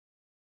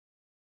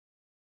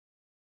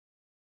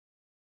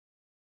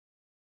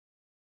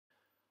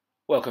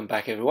Welcome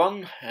back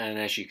everyone, and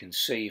as you can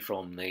see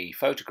from the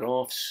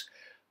photographs,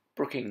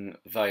 Brooking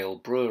Vale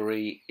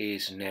Brewery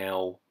is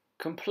now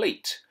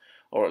complete,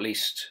 or at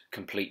least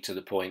complete to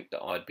the point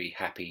that I'd be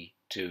happy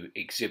to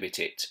exhibit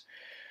it.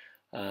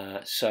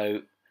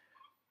 So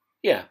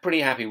yeah,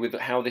 pretty happy with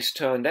how this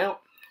turned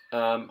out.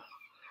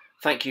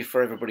 Thank you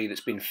for everybody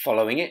that's been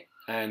following it,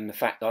 and the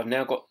fact that I've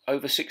now got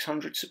over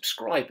 600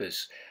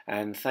 subscribers,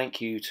 and thank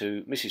you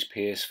to Mrs.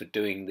 Pierce for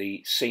doing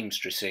the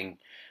seamstressing,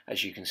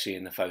 as you can see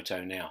in the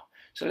photo now.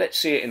 So let's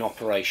see it in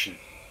operation.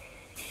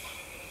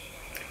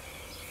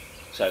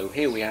 So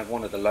here we have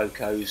one of the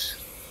locos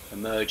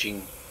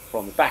emerging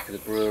from the back of the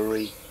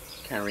brewery,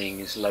 carrying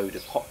his load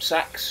of hop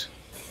sacks.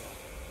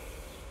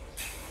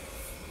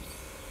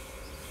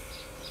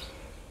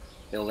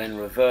 He'll then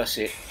reverse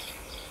it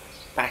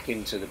back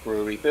into the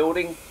brewery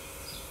building.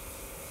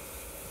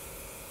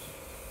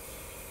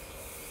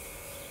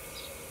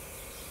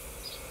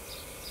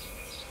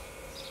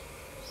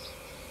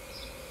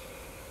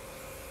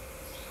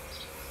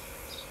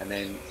 And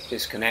then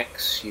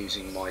disconnects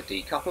using my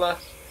decoupler,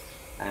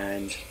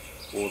 and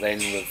will then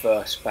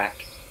reverse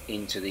back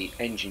into the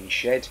engine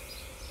shed,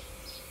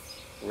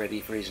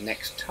 ready for his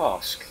next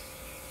task.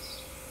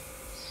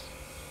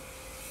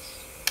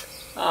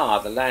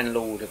 The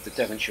landlord of the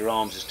Devonshire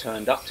Arms has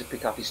turned up to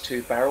pick up his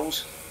 2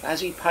 barrels,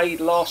 as he paid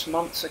last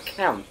month's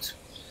account.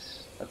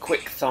 A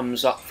quick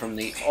thumbs up from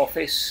the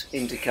office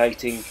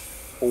indicating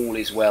all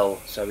is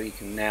well, so he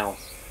can now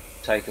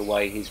take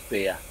away his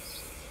beer.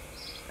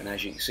 And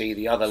as you can see,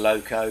 the other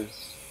loco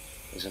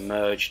has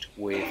emerged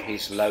with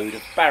his load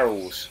of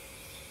barrels,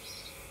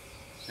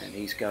 and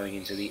he's going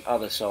into the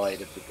other side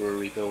of the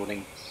brewery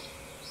building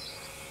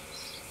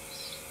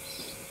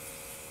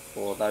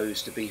for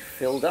those to be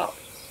filled up.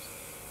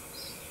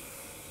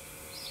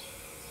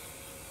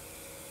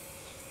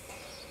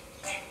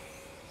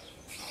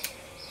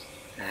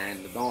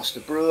 And the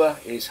master brewer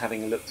is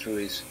having a look through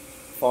his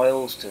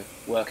files to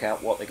work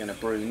out what they're going to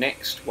brew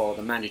next, while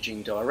the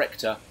managing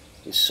director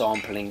is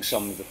sampling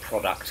some of the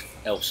product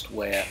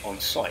elsewhere on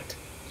site.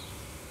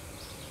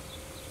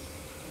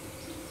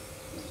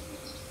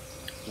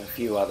 And a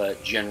few other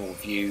general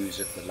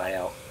views of the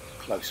layout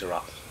closer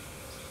up.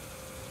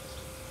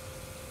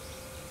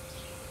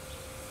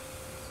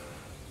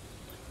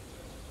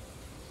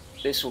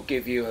 This will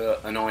give you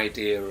an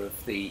idea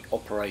of the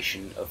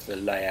operation of the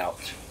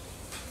layout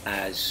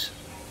as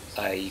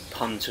a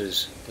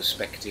punter's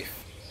perspective.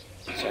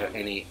 So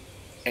any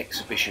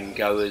exhibition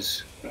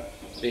goers,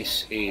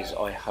 this is,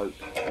 I hope,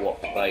 what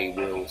they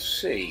will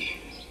see.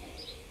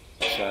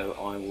 So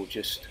I will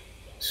just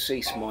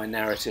cease my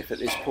narrative at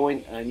this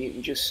point, and you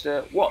can just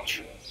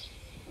watch.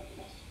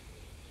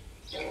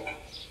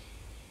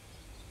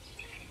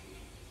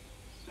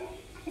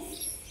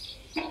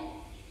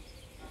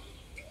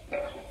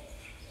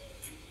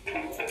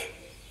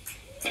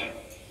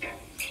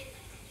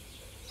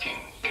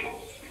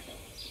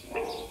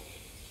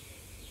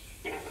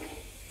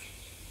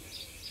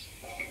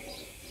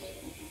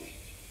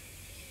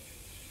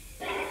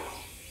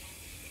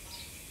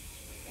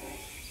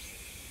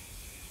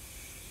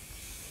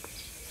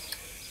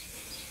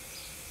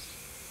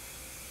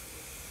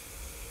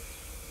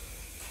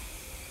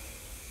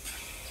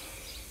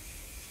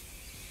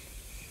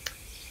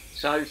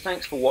 So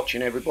thanks for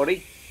watching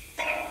everybody.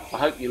 I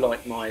hope you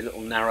like my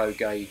little narrow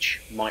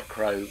gauge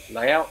micro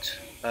layout.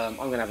 I'm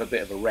going to have a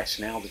bit of a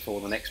rest now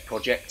before the next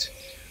project.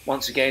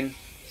 Once again,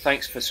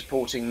 thanks for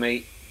supporting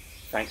me,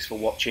 thanks for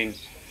watching,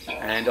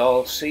 and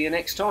I'll see you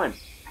next time.